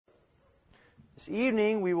This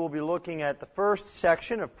evening we will be looking at the first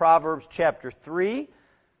section of Proverbs chapter 3,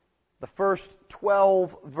 the first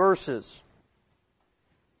 12 verses.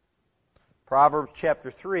 Proverbs chapter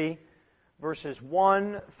 3, verses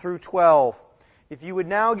 1 through 12. If you would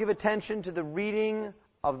now give attention to the reading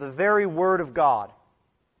of the very Word of God.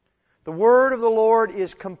 The Word of the Lord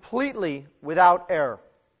is completely without error.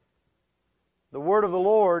 The Word of the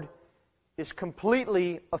Lord is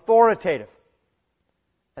completely authoritative.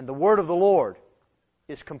 And the Word of the Lord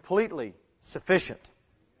is completely sufficient.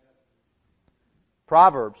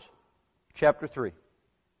 Proverbs chapter 3.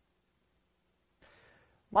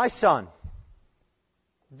 My son,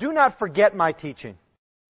 do not forget my teaching,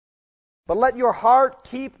 but let your heart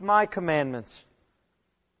keep my commandments.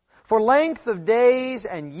 For length of days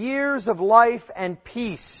and years of life and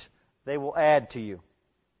peace they will add to you.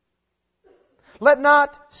 Let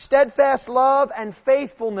not steadfast love and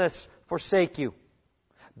faithfulness forsake you.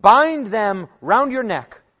 Bind them round your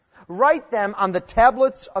neck. Write them on the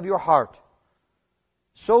tablets of your heart.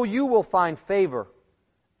 So you will find favor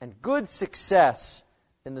and good success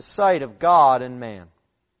in the sight of God and man.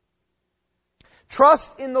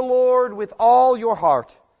 Trust in the Lord with all your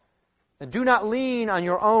heart, and do not lean on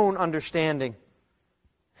your own understanding.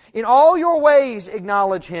 In all your ways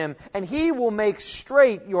acknowledge Him, and He will make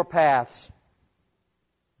straight your paths.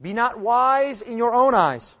 Be not wise in your own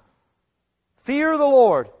eyes. Fear the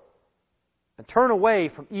Lord, and turn away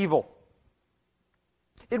from evil.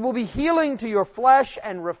 It will be healing to your flesh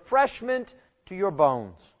and refreshment to your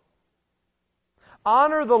bones.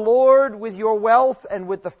 Honor the Lord with your wealth and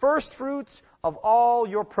with the firstfruits of all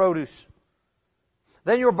your produce.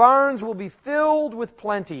 Then your barns will be filled with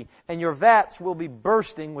plenty, and your vats will be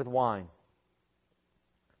bursting with wine.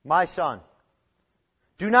 My son,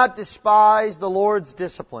 do not despise the Lord's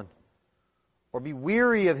discipline, or be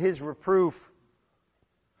weary of His reproof.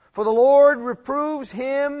 For the Lord reproves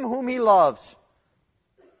him whom He loves,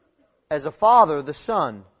 as a father the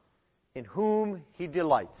son in whom He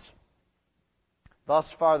delights.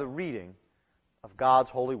 Thus far the reading of God's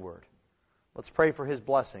holy word. Let's pray for His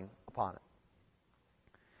blessing upon it.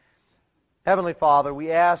 Heavenly Father,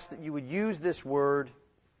 we ask that You would use this word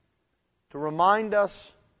to remind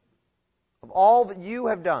us of all that You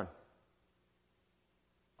have done,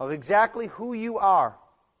 of exactly who You are,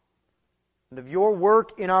 and of Your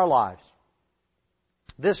work in our lives.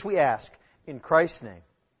 This we ask in Christ's name.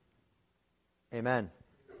 Amen.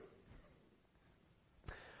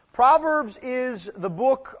 Proverbs is the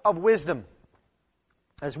book of wisdom.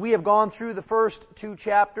 As we have gone through the first two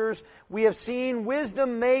chapters, we have seen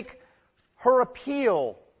wisdom make her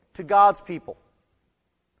appeal to God's people,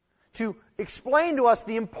 to explain to us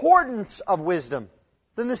the importance of wisdom,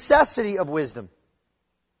 the necessity of wisdom,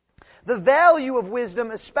 the value of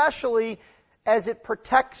wisdom, especially as it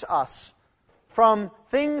protects us from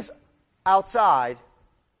things outside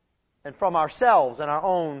and from ourselves and our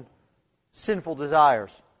own sinful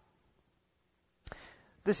desires.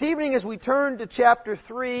 This evening, as we turn to chapter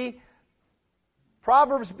 3,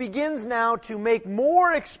 Proverbs begins now to make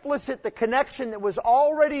more explicit the connection that was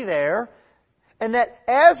already there, and that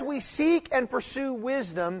as we seek and pursue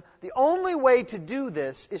wisdom, the only way to do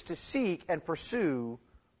this is to seek and pursue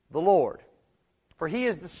the Lord. For He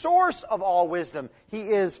is the source of all wisdom. He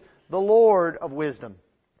is the Lord of wisdom.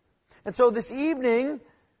 And so this evening,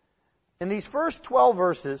 in these first 12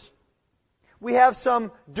 verses, we have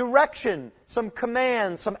some direction, some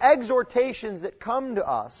commands, some exhortations that come to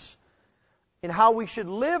us in how we should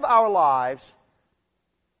live our lives,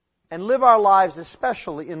 and live our lives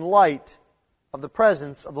especially in light of the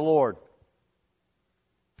presence of the Lord.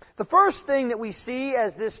 The first thing that we see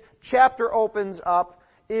as this chapter opens up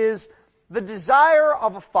is the desire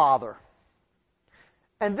of a father.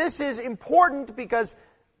 And this is important because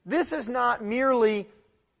this is not merely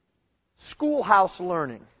schoolhouse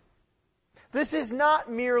learning. This is not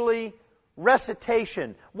merely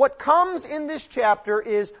recitation. What comes in this chapter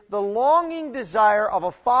is the longing desire of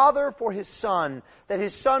a father for his son, that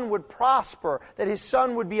his son would prosper, that his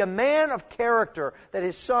son would be a man of character, that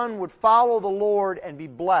his son would follow the Lord and be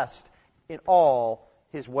blessed in all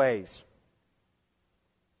his ways.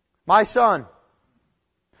 My son,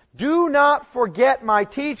 do not forget my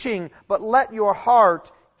teaching, but let your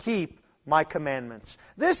heart keep my commandments.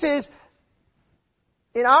 This is,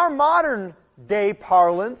 in our modern day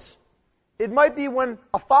parlance, it might be when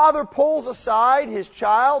a father pulls aside his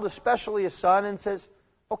child, especially a son, and says,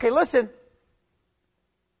 okay, listen,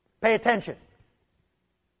 pay attention.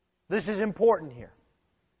 This is important here.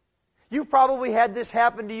 You've probably had this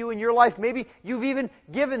happen to you in your life. Maybe you've even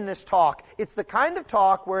given this talk. It's the kind of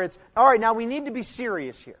talk where it's, all right, now we need to be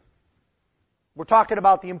serious here. We're talking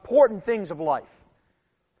about the important things of life.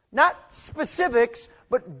 Not specifics,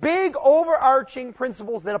 but big overarching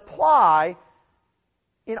principles that apply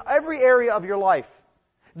in every area of your life.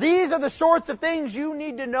 These are the sorts of things you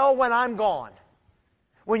need to know when I'm gone.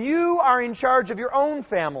 When you are in charge of your own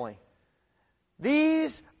family.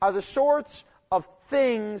 These are the sorts of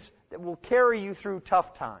things that will carry you through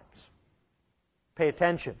tough times. Pay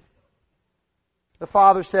attention. The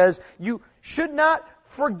Father says, you should not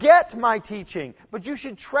forget my teaching, but you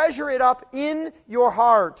should treasure it up in your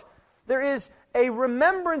heart. There is a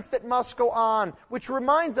remembrance that must go on, which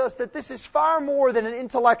reminds us that this is far more than an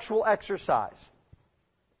intellectual exercise.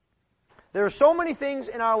 There are so many things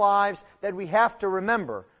in our lives that we have to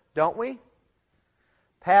remember, don't we?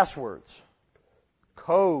 Passwords,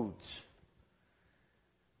 codes,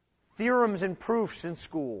 theorems and proofs in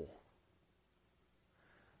school,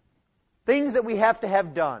 things that we have to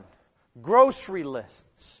have done, grocery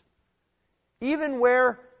lists, even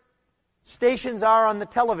where stations are on the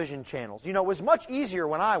television channels. You know, it was much easier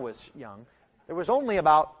when I was young. There was only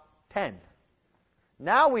about 10.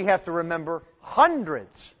 Now we have to remember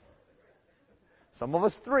hundreds. Some of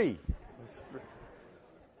us 3.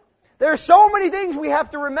 There are so many things we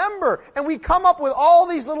have to remember, and we come up with all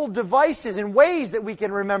these little devices and ways that we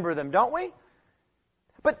can remember them, don't we?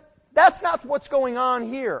 But that's not what's going on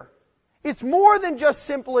here. It's more than just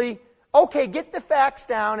simply, okay, get the facts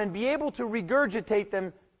down and be able to regurgitate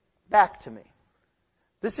them back to me.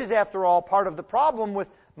 This is, after all, part of the problem with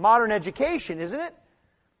modern education, isn't it?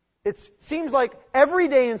 It seems like every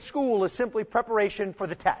day in school is simply preparation for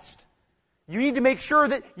the test. You need to make sure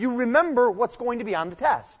that you remember what's going to be on the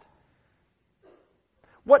test.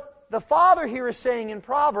 What the Father here is saying in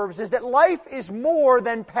Proverbs is that life is more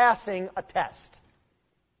than passing a test.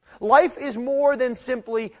 Life is more than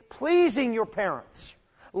simply pleasing your parents.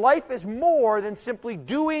 Life is more than simply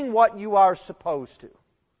doing what you are supposed to.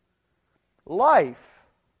 Life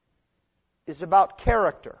is about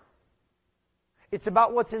character. It's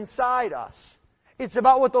about what's inside us. It's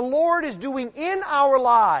about what the Lord is doing in our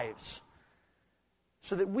lives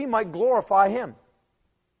so that we might glorify Him.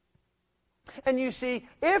 And you see,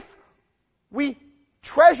 if we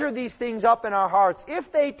treasure these things up in our hearts,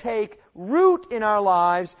 if they take root in our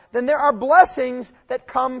lives, then there are blessings that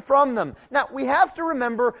come from them. Now, we have to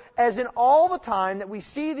remember, as in all the time that we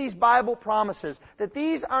see these Bible promises, that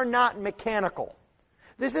these are not mechanical.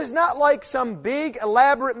 This is not like some big,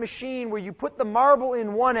 elaborate machine where you put the marble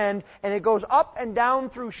in one end and it goes up and down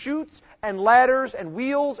through chutes and ladders and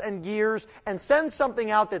wheels and gears and sends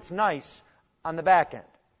something out that's nice on the back end.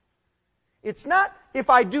 It's not,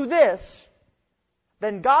 if I do this,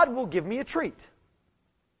 then God will give me a treat.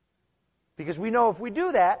 Because we know if we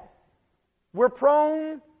do that, we're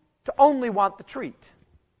prone to only want the treat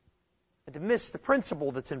and to miss the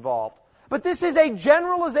principle that's involved. But this is a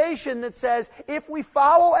generalization that says if we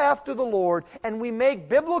follow after the Lord and we make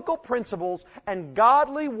biblical principles and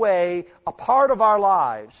godly way a part of our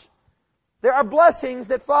lives, there are blessings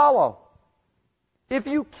that follow. If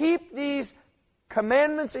you keep these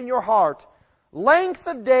commandments in your heart, length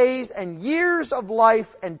of days and years of life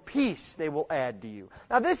and peace they will add to you.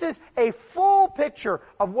 Now this is a full picture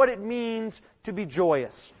of what it means to be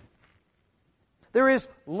joyous. There is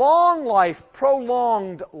long life,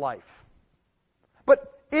 prolonged life.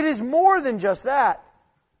 But it is more than just that.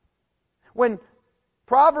 When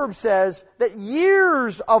Proverbs says that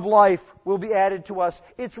years of life will be added to us,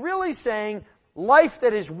 it's really saying life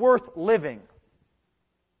that is worth living.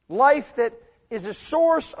 Life that is a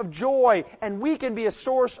source of joy, and we can be a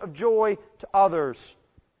source of joy to others.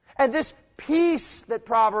 And this peace that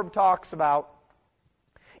Proverb talks about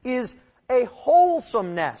is a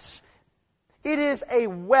wholesomeness. It is a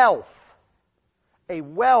wealth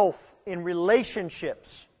in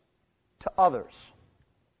relationships to others.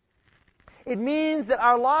 It means that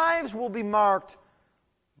our lives will be marked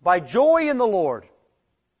by joy in the Lord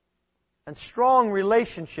and strong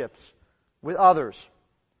relationships with others.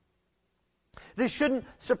 This shouldn't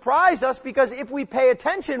surprise us because if we pay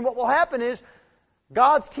attention, what will happen is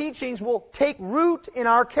God's teachings will take root in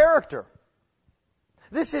our character.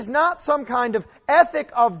 This is not some kind of ethic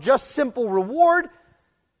of just simple reward.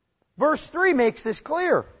 Verse 3 makes this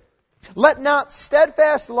clear. Let not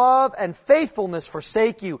steadfast love and faithfulness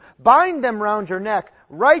forsake you. Bind them round your neck.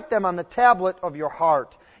 Write them on the tablet of your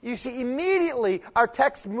heart. You see, immediately our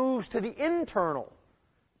text moves to the internal,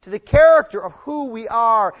 to the character of who we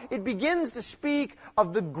are. It begins to speak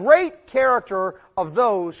of the great character of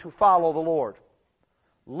those who follow the Lord.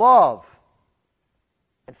 Love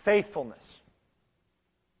and faithfulness.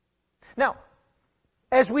 Now,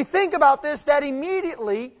 as we think about this, that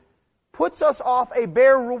immediately puts us off a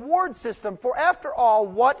bare reward system. For after all,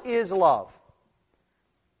 what is love?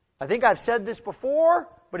 I think I've said this before,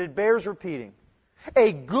 but it bears repeating.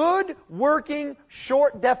 A good, working,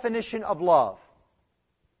 short definition of love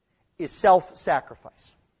is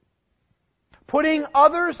self-sacrifice. Putting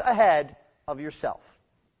others ahead of yourself.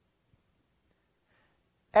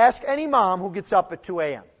 Ask any mom who gets up at 2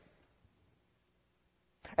 a.m.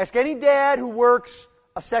 Ask any dad who works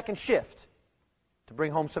a second shift to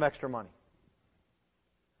bring home some extra money.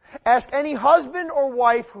 Ask any husband or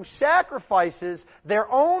wife who sacrifices their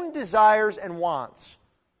own desires and wants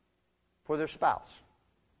for their spouse.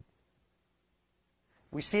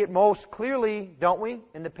 We see it most clearly, don't we,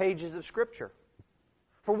 in the pages of Scripture.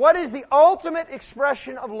 For what is the ultimate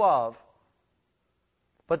expression of love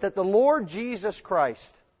but that the Lord Jesus Christ,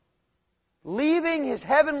 leaving His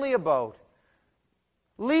heavenly abode,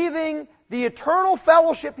 leaving the eternal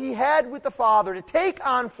fellowship He had with the Father to take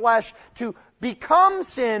on flesh, to become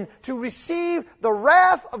sin, to receive the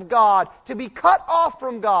wrath of God, to be cut off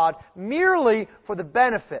from God merely for the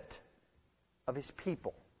benefit of His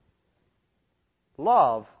people.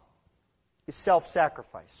 Love is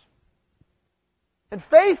self-sacrifice. And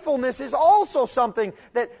faithfulness is also something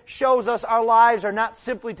that shows us our lives are not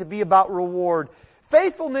simply to be about reward.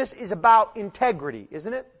 Faithfulness is about integrity,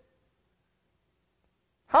 isn't it?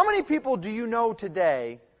 How many people do you know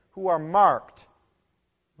today who are marked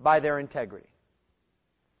by their integrity?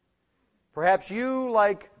 Perhaps you,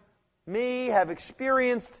 like me, have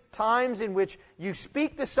experienced times in which you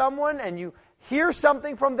speak to someone and you hear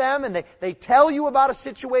something from them and they tell you about a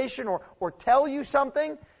situation or tell you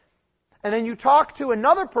something, and then you talk to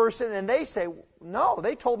another person and they say, no,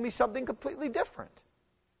 they told me something completely different.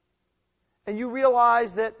 And you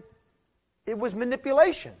realize that it was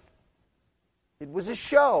manipulation. It was a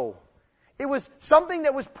show. It was something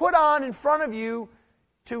that was put on in front of you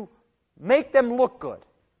to make them look good.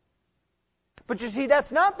 But you see,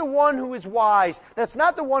 that's not the one who is wise. That's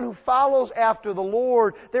not the one who follows after the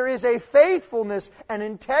Lord. There is a faithfulness and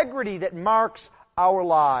integrity that marks our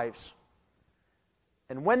lives.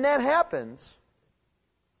 And when that happens,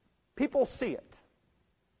 people see it.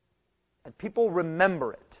 And people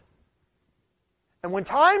remember it. And when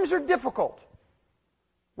times are difficult,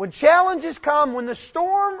 when challenges come, when the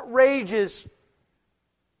storm rages,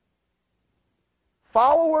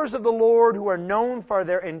 followers of the Lord who are known for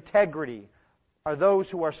their integrity are those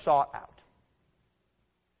who are sought out.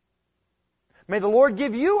 May the Lord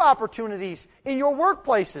give you opportunities in your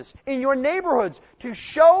workplaces, in your neighborhoods, to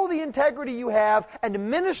show the integrity you have and to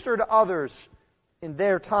minister to others in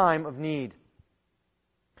their time of need.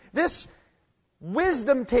 This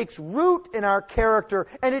wisdom takes root in our character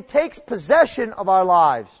and it takes possession of our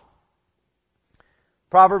lives.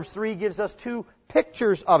 Proverbs 3 gives us two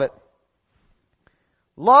pictures of it.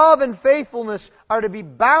 Love and faithfulness are to be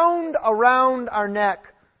bound around our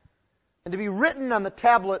neck and to be written on the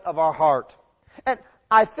tablet of our heart. And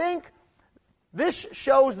I think this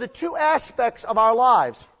shows the two aspects of our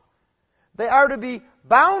lives. They are to be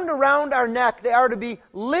bound around our neck. They are to be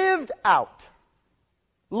lived out.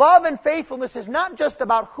 Love and faithfulness is not just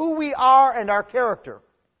about who we are and our character.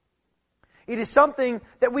 It is something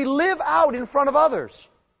that we live out in front of others.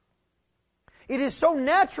 It is so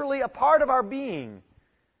naturally a part of our being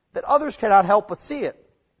that others cannot help but see it.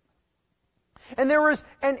 And there is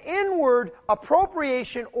an inward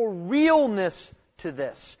appropriation or realness to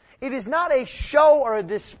this. It is not a show or a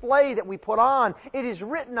display that we put on. It is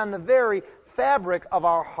written on the very fabric of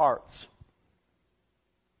our hearts.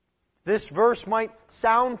 This verse might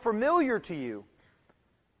sound familiar to you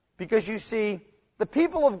because you see, the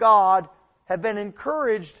people of God have been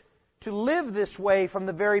encouraged to live this way from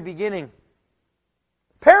the very beginning.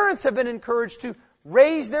 Parents have been encouraged to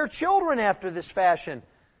raise their children after this fashion.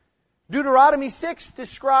 Deuteronomy 6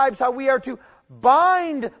 describes how we are to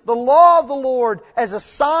bind the law of the Lord as a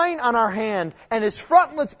sign on our hand and as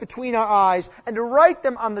frontlets between our eyes, and to write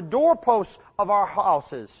them on the doorposts of our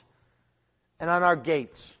houses and on our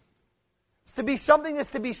gates. It's to be something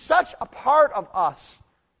that's to be such a part of us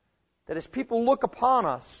that as people look upon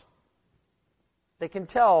us, they can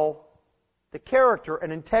tell the character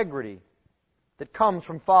and integrity that comes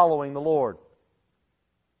from following the Lord.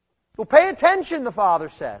 Well, pay attention, the Father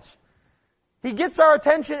says. He gets our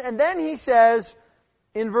attention, and then he says,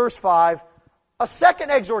 in verse 5, a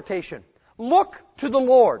second exhortation. Look to the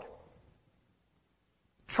Lord.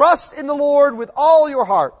 Trust in the Lord with all your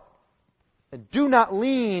heart, and do not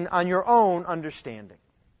lean on your own understanding.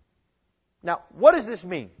 Now, what does this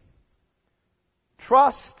mean?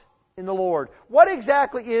 Trust in the Lord. What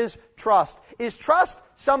exactly is trust? Is trust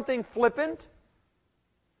something flippant?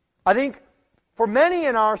 I think For many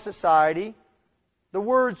in our society, the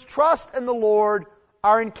words trust in the Lord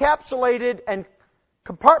are encapsulated and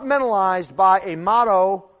compartmentalized by a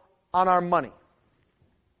motto on our money.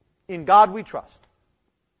 In God we trust.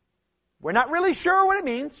 We're not really sure what it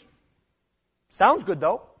means. Sounds good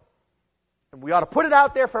though. And we ought to put it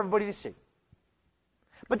out there for everybody to see.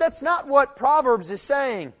 But that's not what Proverbs is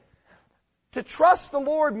saying. To trust the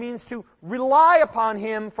Lord means to rely upon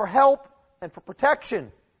Him for help and for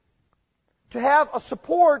protection. To have a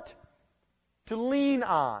support to lean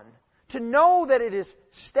on. To know that it is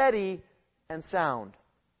steady and sound.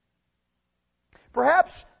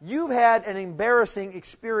 Perhaps you've had an embarrassing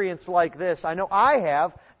experience like this. I know I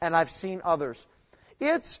have, and I've seen others.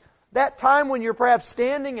 It's that time when you're perhaps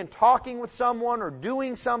standing and talking with someone or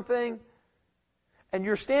doing something, and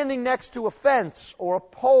you're standing next to a fence or a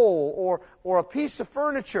pole or a piece of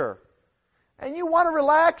furniture, and you want to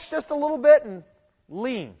relax just a little bit and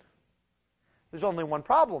lean. There's only one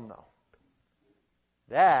problem, though.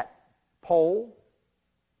 That pole,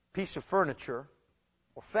 piece of furniture,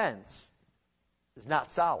 or fence is not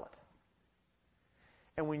solid.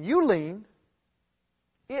 And when you lean,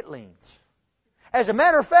 it leans. As a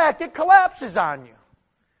matter of fact, it collapses on you.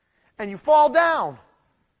 And you fall down.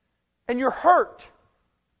 And you're hurt.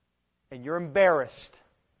 And you're embarrassed.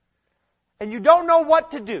 And you don't know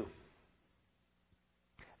what to do.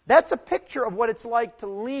 That's a picture of what it's like to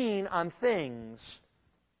lean on things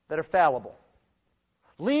that are fallible.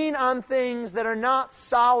 Lean on things that are not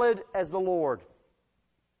solid as the Lord.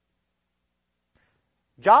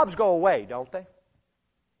 Jobs go away, don't they?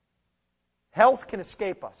 Health can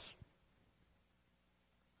escape us.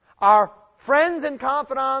 Our friends and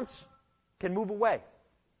confidants can move away.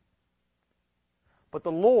 But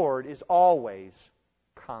the Lord is always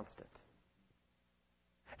constant.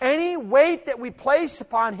 Any weight that we place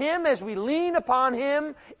upon Him as we lean upon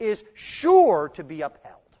Him is sure to be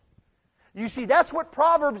upheld. You see, that's what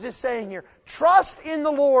Proverbs is saying here. Trust in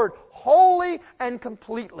the Lord wholly and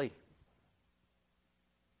completely.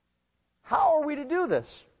 How are we to do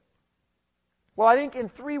this? Well, I think in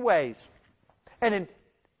three ways. And in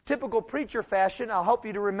typical preacher fashion, I'll help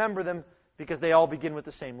you to remember them because they all begin with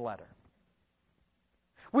the same letter.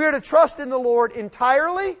 We are to trust in the Lord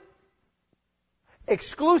entirely,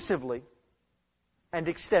 exclusively, and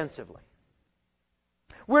extensively.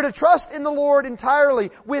 We're to trust in the Lord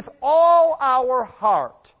entirely with all our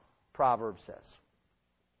heart, Proverbs says.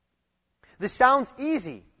 This sounds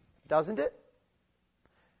easy, doesn't it?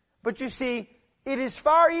 But you see, it is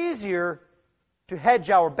far easier to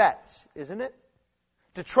hedge our bets, isn't it?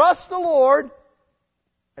 To trust the Lord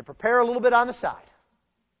and prepare a little bit on the side.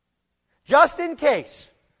 Just in case.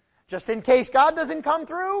 Just in case God doesn't come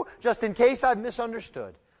through. Just in case I've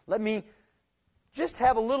misunderstood. Let me just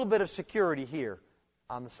have a little bit of security here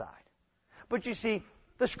on the side. But you see,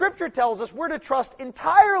 the Scripture tells us we're to trust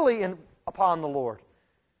entirely upon the Lord.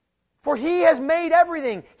 For He has made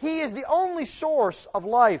everything. He is the only source of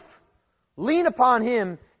life. Lean upon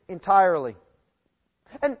Him entirely.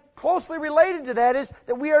 And closely related to that is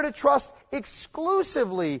that we are to trust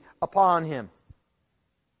exclusively upon Him.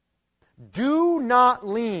 Do not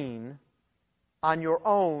lean on your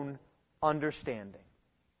own understanding.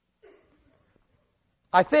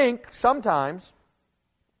 I think sometimes,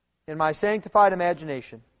 in my sanctified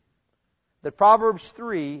imagination, that Proverbs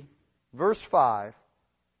 3, verse 5,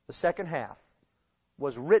 the second half,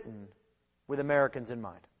 was written with Americans in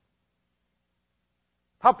mind.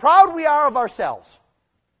 How proud we are of ourselves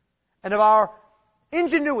and of our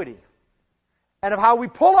ingenuity and of how we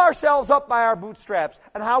pull ourselves up by our bootstraps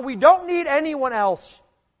and how we don't need anyone else.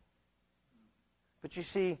 But you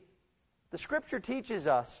see, the Scripture teaches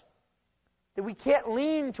us that we can't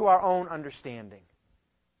lean to our own understanding.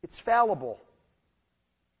 It's fallible.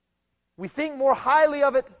 We think more highly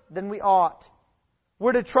of it than we ought.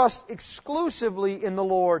 We're to trust exclusively in the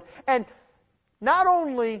Lord. And not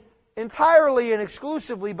only entirely and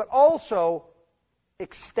exclusively, but also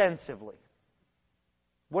extensively.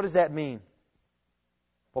 What does that mean?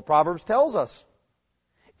 Well, Proverbs tells us,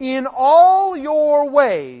 in all your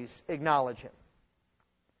ways acknowledge Him.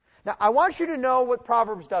 Now, I want you to know what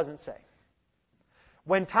Proverbs doesn't say.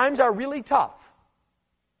 When times are really tough,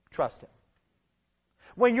 trust Him.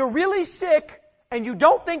 When you're really sick and you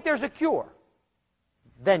don't think there's a cure,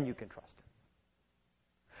 then you can trust Him.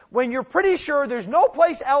 When you're pretty sure there's no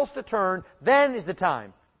place else to turn, then is the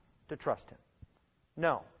time to trust Him.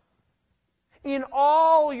 No. In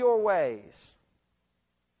all your ways.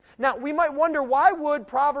 Now, we might wonder, why would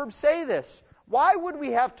Proverbs say this? Why would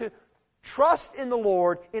we have to trust in the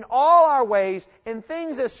Lord in all our ways in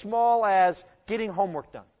things as small as getting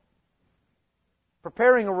homework done,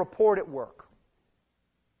 preparing a report at work,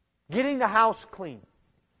 getting the house clean.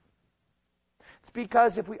 It's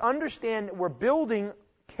because if we understand that we're building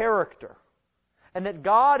character and that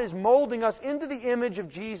God is molding us into the image of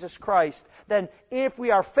Jesus Christ, then if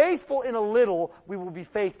we are faithful in a little, we will be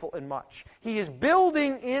faithful in much. He is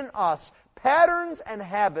building in us patterns and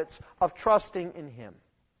habits of trusting in Him.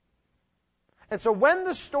 And so when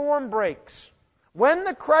the storm breaks, when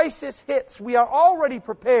the crisis hits, we are already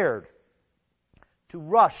prepared to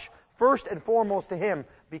rush first and foremost to Him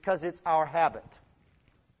because it's our habit.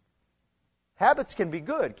 Habits can be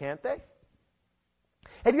good, can't they?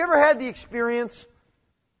 Have you ever had the experience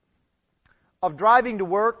of driving to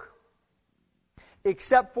work,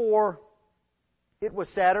 except for it was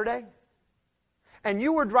Saturday? And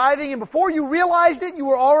you were driving, and before you realized it, you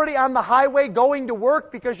were already on the highway going to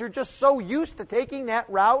work because you're just so used to taking that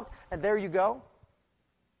route, and there you go?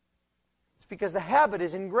 It's because the habit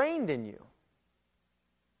is ingrained in you.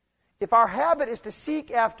 If our habit is to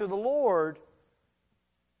seek after the Lord,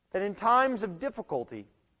 then in times of difficulty,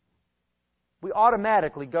 we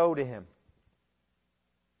automatically go to Him.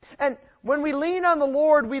 And when we lean on the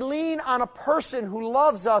Lord, we lean on a person who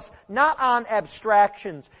loves us, not on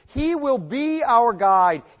abstractions. He will be our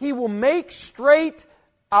guide. He will make straight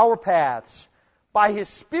our paths. By His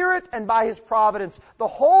Spirit and by His providence, the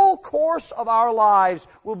whole course of our lives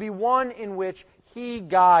will be one in which He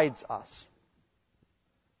guides us.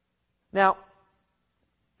 Now,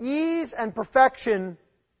 ease and perfection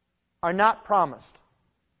are not promised.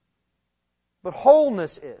 But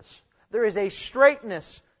wholeness is. There is a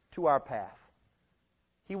straightness to our path.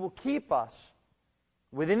 He will keep us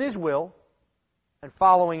within His will and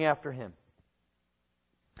following after Him.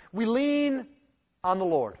 We lean on the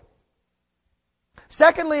Lord.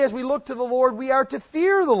 Secondly, as we look to the Lord, we are to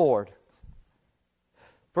fear the Lord.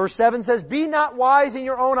 Verse 7 says, "Be not wise in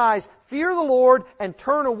your own eyes. Fear the Lord and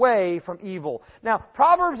turn away from evil." Now,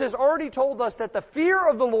 Proverbs has already told us that the fear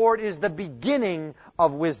of the Lord is the beginning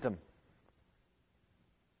of wisdom.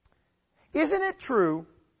 Isn't it true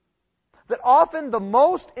that often the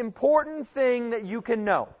most important thing that you can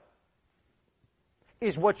know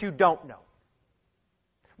is what you don't know?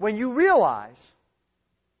 When you realize,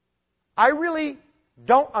 I really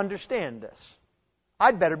don't understand this,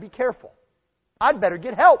 I'd better be careful. I'd better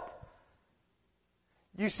get help.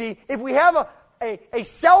 You see, if we have a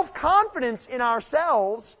self-confidence in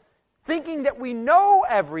ourselves, thinking that we know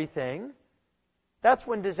everything, that's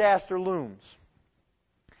when disaster looms.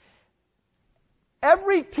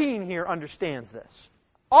 Every teen here understands this.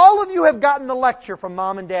 All of you have gotten the lecture from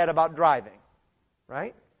mom and dad about driving,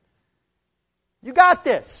 right? You got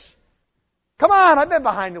this. Come on, I've been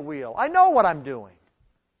behind the wheel. I know what I'm doing,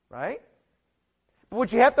 right? But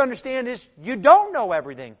what you have to understand is you don't know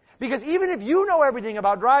everything. Because even if you know everything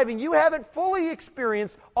about driving, you haven't fully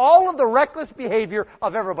experienced all of the reckless behavior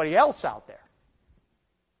of everybody else out there.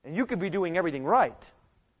 And you could be doing everything right.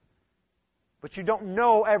 But you don't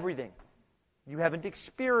know everything. You haven't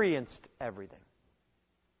experienced everything.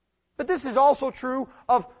 But this is also true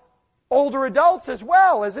of older adults as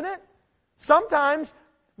well, isn't it? Sometimes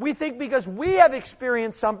we think because we have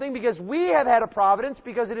experienced something, because we have had a providence,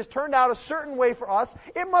 because it has turned out a certain way for us,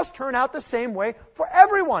 it must turn out the same way for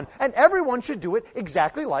everyone. And everyone should do it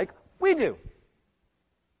exactly like we do.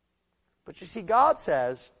 But you see, God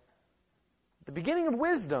says, the beginning of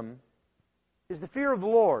wisdom is the fear of the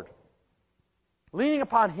Lord. Leaning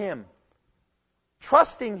upon Him.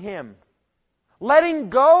 Trusting Him. Letting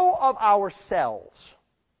go of ourselves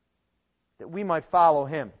that we might follow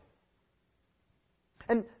Him.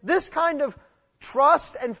 And this kind of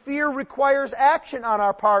trust and fear requires action on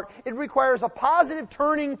our part. It requires a positive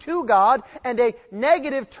turning to God and a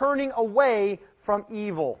negative turning away from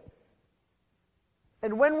evil.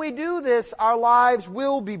 And when we do this, our lives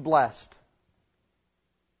will be blessed.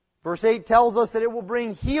 Verse 8 tells us that it will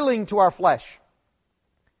bring healing to our flesh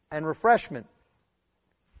and refreshment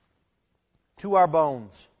to our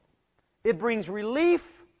bones. It brings relief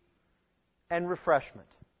and refreshment.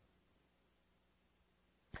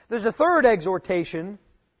 There's a third exhortation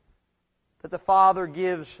that the Father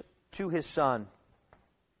gives to His Son.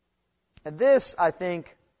 And this, I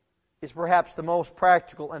think, is perhaps the most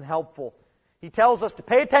practical and helpful. He tells us to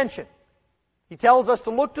pay attention. He tells us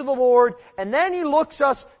to look to the Lord, and then He looks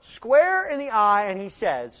us square in the eye and He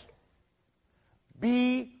says,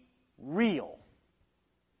 be real.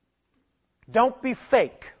 Don't be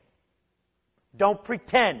fake. Don't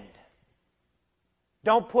pretend.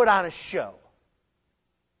 Don't put on a show.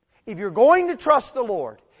 If you're going to trust the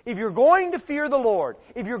Lord, if you're going to fear the Lord,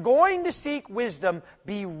 if you're going to seek wisdom,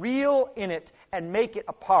 be real in it and make it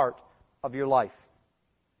a part of your life.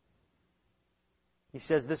 He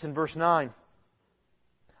says this in verse 9.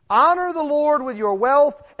 Honor the Lord with your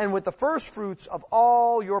wealth and with the first fruits of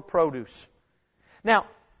all your produce. Now,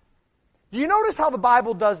 do you notice how the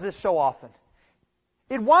Bible does this so often?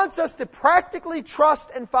 It wants us to practically trust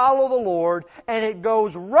and follow the Lord, and it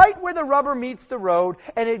goes right where the rubber meets the road,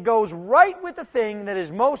 and it goes right with the thing that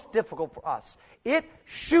is most difficult for us. It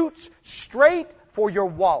shoots straight for your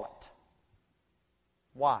wallet.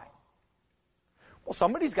 Why? Well,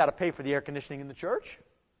 somebody's got to pay for the air conditioning in the church.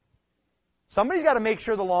 Somebody's got to make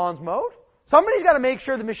sure the lawn's mowed. Somebody's got to make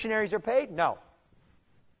sure the missionaries are paid. No.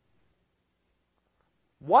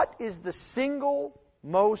 What is the single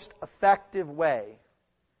most effective way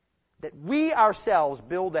that we ourselves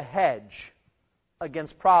build a hedge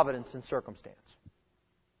against providence and circumstance?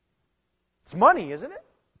 It's money, isn't it?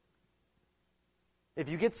 If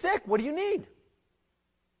you get sick, what do you need?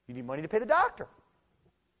 You need money to pay the doctor.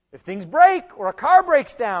 If things break, or a car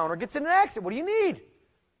breaks down, or gets in an accident, what do you need?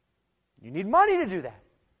 You need money to do that.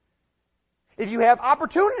 If you have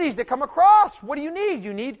opportunities that come across, what do you need?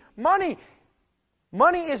 You need money.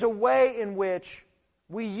 Money is a way in which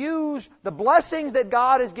we use the blessings that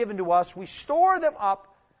God has given to us, we store them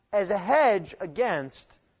up as a hedge against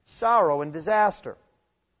sorrow and disaster.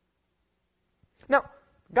 Now,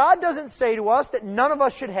 God doesn't say to us that none of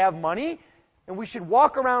us should have money and we should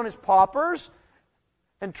walk around as paupers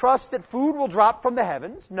and trust that food will drop from the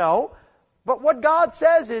heavens. No. But what God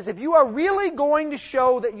says is, if you are really going to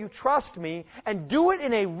show that you trust me and do it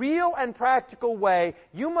in a real and practical way,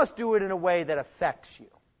 you must do it in a way that affects you.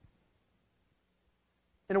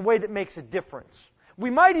 In a way that makes a difference. We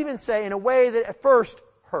might even say in a way that at first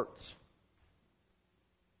hurts.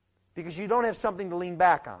 Because you don't have something to lean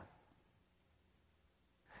back on.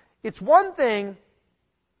 It's one thing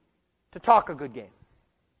to talk a good game.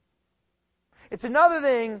 It's another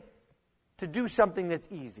thing to do something that's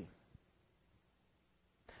easy.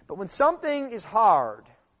 But when something is hard,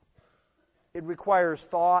 it requires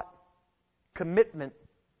thought, commitment,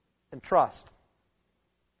 and trust.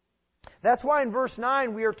 That's why in verse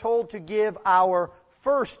 9 we are told to give our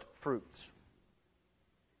first fruits.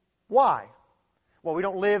 Why? Well, we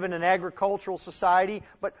don't live in an agricultural society,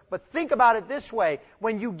 but think about it this way.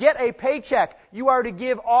 When you get a paycheck, you are to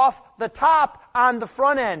give off the top on the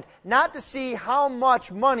front end, not to see how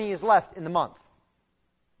much money is left in the month.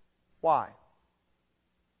 Why?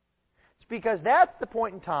 It's because that's the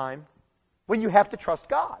point in time when you have to trust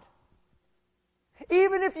God.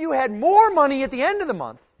 Even if you had more money at the end of the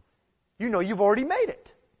month, you know you've already made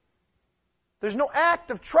it. There's no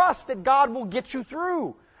act of trust that God will get you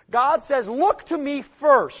through. God says, look to me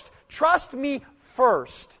first. Trust me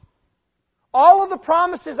first. All of the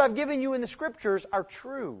promises I've given you in the Scriptures are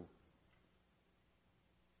true.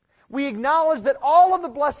 We acknowledge that all of the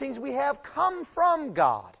blessings we have come from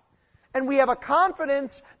God. And we have a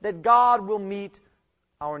confidence that God will meet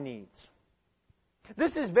our needs.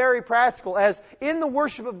 This is very practical. As in the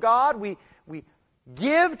worship of God, we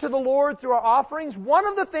give to the Lord through our offerings. One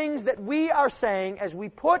of the things that we are saying as we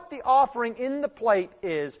put the offering in the plate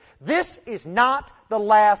is, this is not the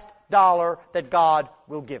last dollar that God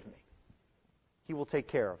will give me. He will take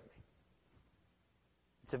care of me.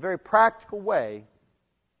 It's a very practical way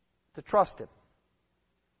to trust Him.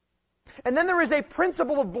 And then there is a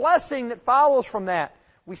principle of blessing that follows from that.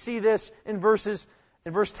 We see this in verse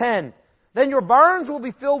 10. Then your barns will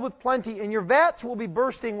be filled with plenty, and your vats will be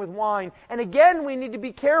bursting with wine. And again, we need to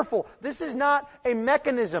be careful. This is not a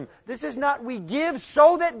mechanism. This is not we give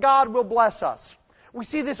so that God will bless us. We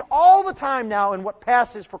see this all the time now in what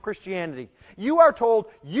passes for Christianity. You are told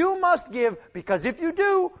you must give because if you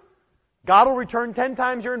do, God will return 10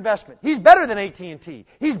 times your investment. He's better than AT&T.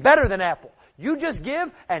 He's better than Apple. You just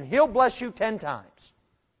give and He'll bless you 10 times.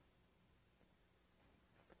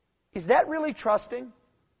 Is that really trusting?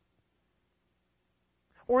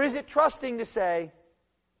 Or is it trusting to say,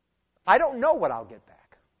 I don't know what I'll get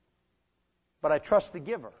back, but I trust the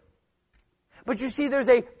giver? But you see, there's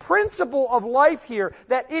a principle of life here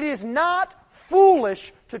that it is not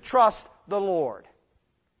foolish to trust the Lord.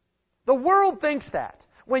 The world thinks that.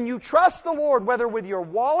 When you trust the Lord, whether with your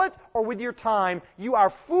wallet or with your time, you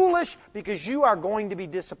are foolish because you are going to be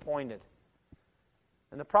disappointed.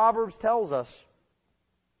 And the Proverbs tells us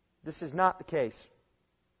this is not the case.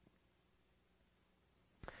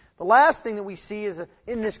 The last thing that we see is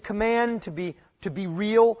in this command to be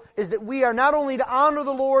real is that we are not only to honor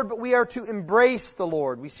the Lord, but we are to embrace the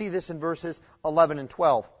Lord. We see this in verses 11 and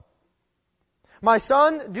 12. My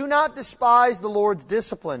son, do not despise the Lord's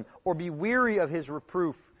discipline or be weary of His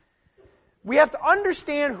reproof. We have to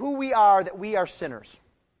understand who we are, that we are sinners.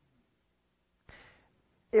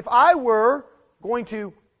 If I were going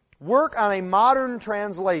to work on a modern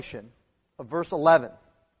translation of verse 11,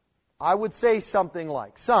 I would say something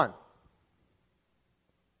like, son,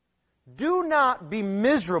 do not be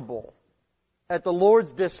miserable at the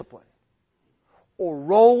Lord's discipline or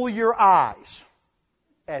roll your eyes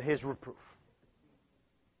at His reproof.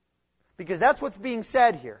 Because that's what's being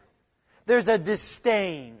said here. There's a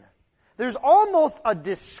disdain. There's almost a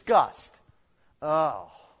disgust.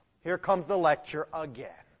 Oh, here comes the lecture again.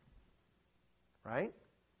 Right?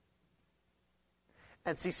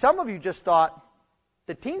 And see, some of you just thought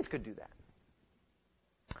that teens could do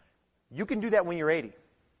that. You can do that when you're 80.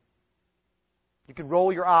 You can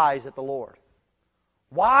roll your eyes at the Lord.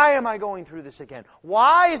 Why am I going through this again?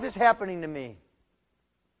 Why is this happening to me?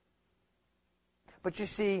 But you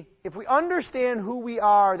see, if we understand who we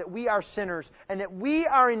are, that we are sinners, and that we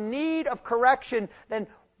are in need of correction, then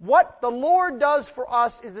what the Lord does for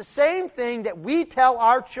us is the same thing that we tell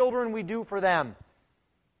our children we do for them.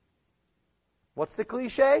 What's the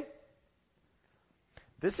cliche?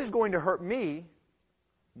 This is going to hurt me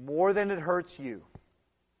more than it hurts you.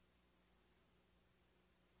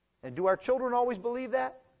 And do our children always believe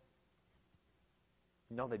that?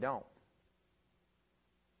 No, they don't.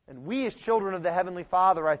 And we as children of the Heavenly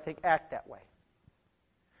Father, I think, act that way.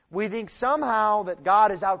 We think somehow that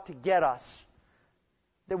God is out to get us,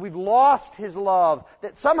 that we've lost His love,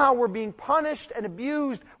 that somehow we're being punished and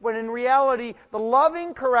abused, when in reality, the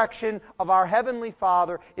loving correction of our Heavenly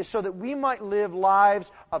Father is so that we might live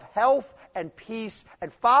lives of health and peace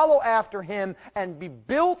and follow after Him and be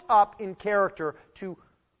built up in character to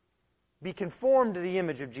be conformed to the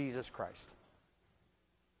image of Jesus Christ.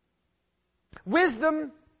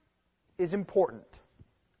 Wisdom is important.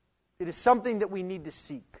 It is something that we need to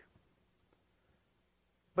seek.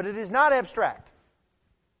 But it is not abstract.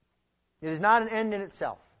 It is not an end in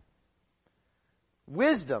itself.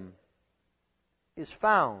 Wisdom is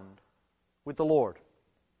found with the Lord.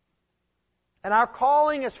 And our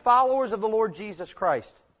calling as followers of the Lord Jesus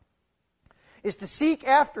Christ is to seek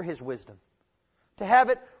after His wisdom, to have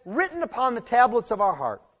it written upon the tablets of our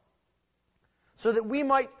heart, so that we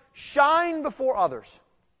might shine before others,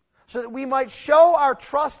 so that we might show our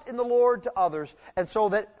trust in the Lord to others, and so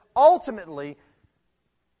that ultimately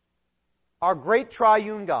our great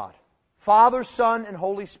triune God, Father, Son, and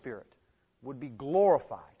Holy Spirit, would be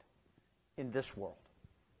glorified in this world.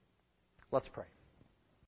 Let's pray.